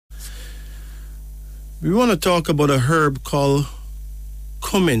We want to talk about a herb called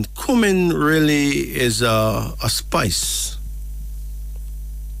cumin. Cumin really is a spice.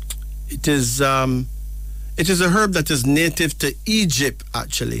 It is a herb that is native to Egypt,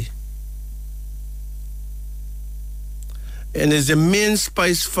 actually. And is the main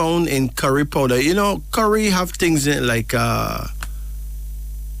spice found in curry powder. You know, curry have things in it like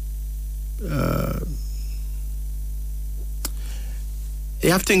they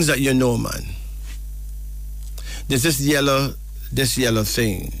have things that you know, man. There's this yellow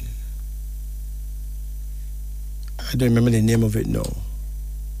thing. I don't remember the name of it now.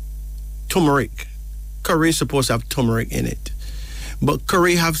 Turmeric. Curry is supposed to have turmeric in it. But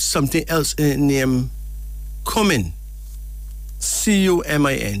curry have something else in it named cumin.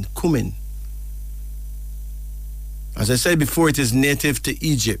 Cumin. Cumin. As I said before, it is native to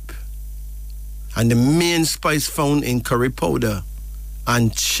Egypt. And the main spice found in curry powder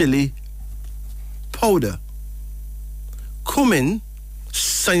and chili powder. Cumin,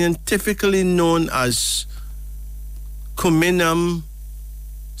 scientifically known as Cuminum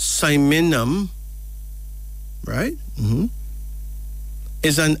cyminum, right?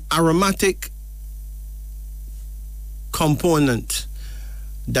 Is an aromatic component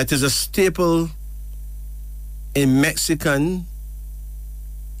that is a staple in Mexican,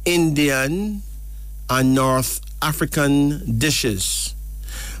 Indian, and North African dishes.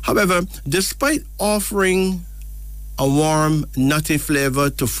 However, despite offering a warm, nutty flavor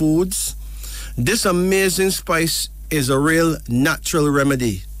to foods, this amazing spice is a real natural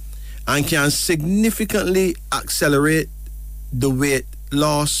remedy and can significantly accelerate the weight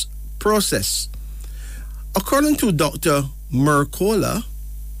loss process. According to Dr. Mercola,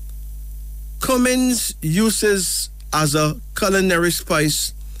 cumin's uses as a culinary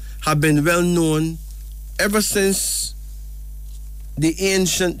spice have been well known ever since the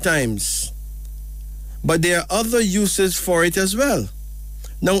ancient times. But there are other uses for it as well.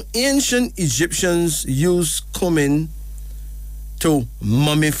 Now, ancient Egyptians used cumin to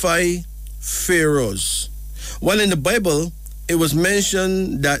mummify pharaohs. While in the Bible, it was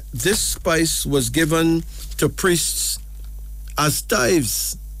mentioned that this spice was given to priests as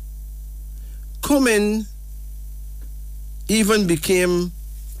tithes. Cumin even became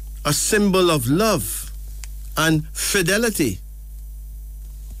a symbol of love and fidelity.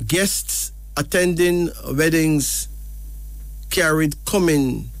 Guests attending weddings carried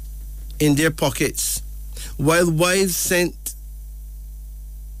cumin in their pockets, while wives sent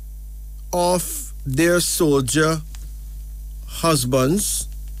off their soldier husbands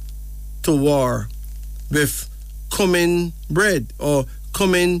to war with cumin bread or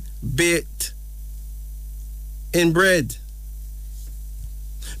cumin baked in bread.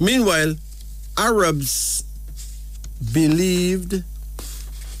 Meanwhile, Arabs believed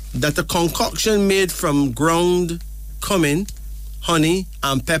that a concoction made from ground cumin, honey,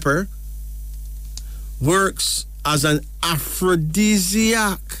 and pepper works as an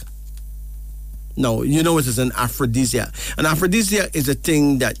aphrodisiac. Now, you know what is an aphrodisiac. An aphrodisiac is a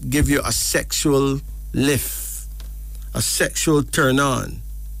thing that gives you a sexual lift, a sexual turn on.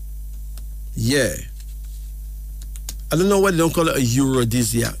 Yeah. I don't know why they don't call it a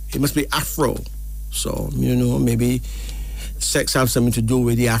eurodisiac. It must be Afro. So, you know, maybe sex have something to do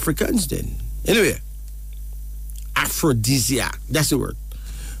with the Africans then. Anyway, aphrodisiac, that's the word.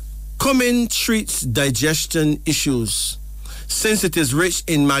 Cumin treats digestion issues since it is rich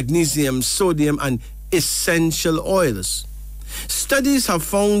in magnesium, sodium, and essential oils. Studies have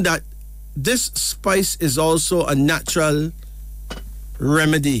found that this spice is also a natural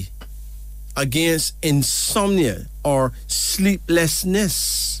remedy against insomnia or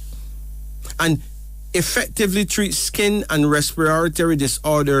sleeplessness and effectively treats skin and respiratory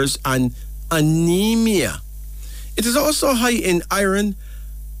disorders and anemia. It is also high in iron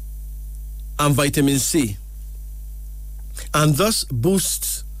and vitamin C, and thus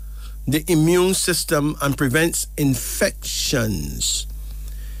boosts the immune system and prevents infections.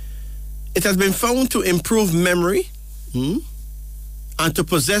 It has been found to improve memory and to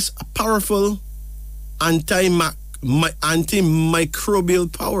possess a powerful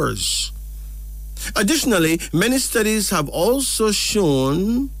antimicrobial powers. Additionally, many studies have also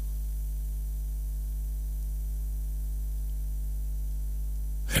shown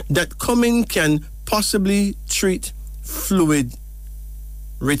that cumin can possibly treat fluid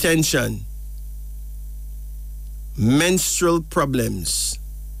retention, menstrual problems,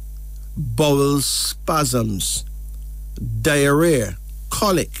 bowel spasms, diarrhea,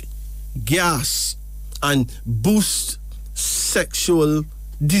 colic, gas, and boost sexual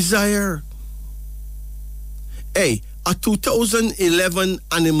desire. A 2011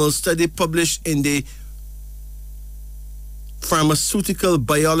 animal study published in the Pharmaceutical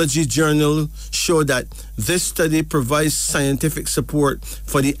Biology Journal showed that this study provides scientific support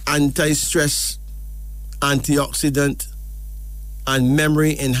for the anti-stress, antioxidant, and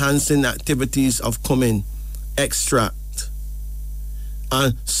memory-enhancing activities of cumin extract,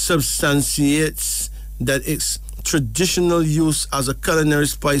 and substantiates that its traditional use as a culinary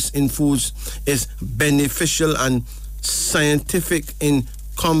spice in foods is beneficial and scientific in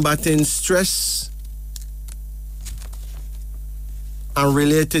combating stress and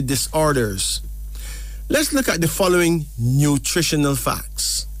related disorders. Let's look at the following nutritional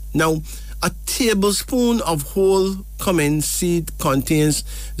facts. Now, a tablespoon of whole cumin seed contains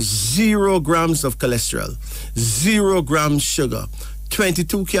 0 grams of cholesterol, 0 grams sugar,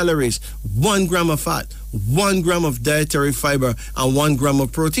 22 calories, 1 gram of fat, 1 gram of dietary fiber, and 1 gram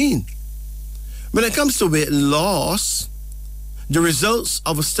of protein. When it comes to weight loss, the results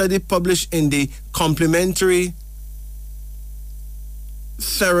of a study published in the Complementary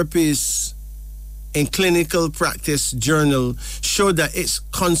Therapies in Clinical Practice Journal showed that its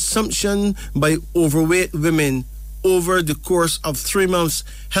consumption by overweight women over the course of 3 months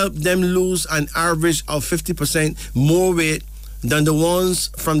helped them lose an average of 50% more weight than the ones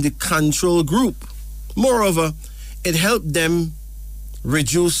from the control group. Moreover, it helped them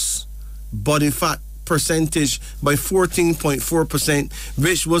reduce body fat percentage by 14.4%,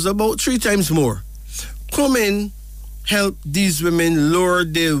 which was about 3 times more. Cumin helped these women lower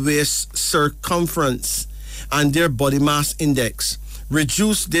their waist circumference and their body mass index,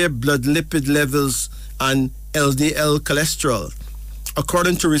 reduce their blood lipid levels and LDL cholesterol.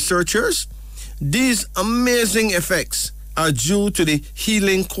 According to researchers, these amazing effects are due to the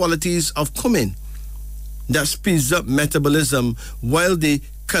healing qualities of cumin that speeds up metabolism, while the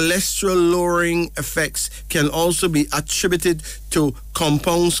cholesterol-lowering effects can also be attributed to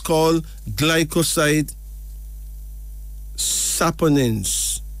compounds called glycoside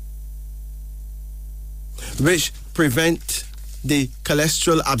saponins, which prevent the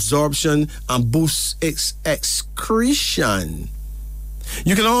cholesterol absorption and boost its excretion.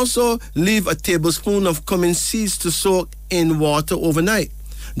 You can also leave a tablespoon of cumin seeds to soak in water overnight.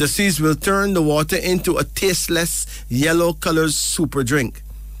 The seeds will turn the water into a tasteless yellow-colored super drink.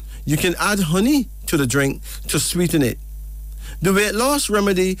 You can add honey to the drink to sweeten it. The weight loss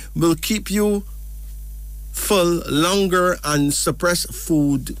remedy will keep you full longer and suppress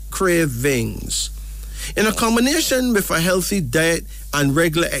food cravings. In a combination with a healthy diet and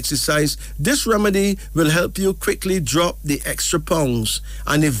regular exercise, this remedy will help you quickly drop the extra pounds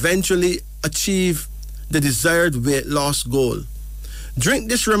and eventually achieve the desired weight loss goal. Drink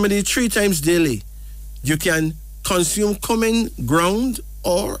this remedy 3 times daily. You can consume cumin ground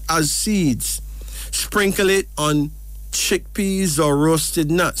or as seeds. Sprinkle it on chickpeas or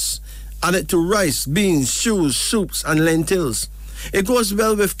roasted nuts. Add it to rice, beans, stews, soups, and lentils. It goes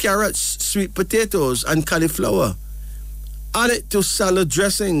well with carrots, sweet potatoes, and cauliflower. Add it to salad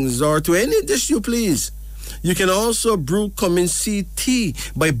dressings or to any dish you please. You can also brew cumin seed tea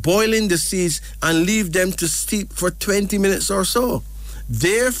by boiling the seeds and leave them to steep for 20 minutes or so.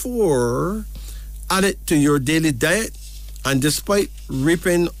 Therefore, add it to your daily diet, and despite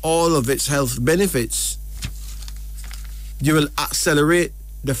reaping all of its health benefits, you will accelerate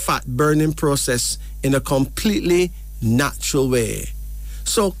the fat burning process in a completely natural way.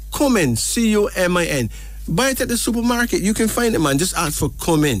 So cumin, C-U-M-I-N. Buy it at the supermarket. You can find it, man. Just ask for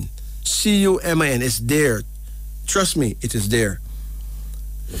cumin. C-U-M-I-N. It's there. Trust me, it is there.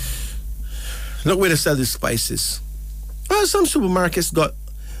 Look where they sell the spices. Well, some supermarkets got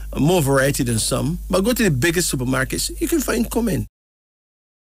more variety than some, but go to the biggest supermarkets, you can find cumin.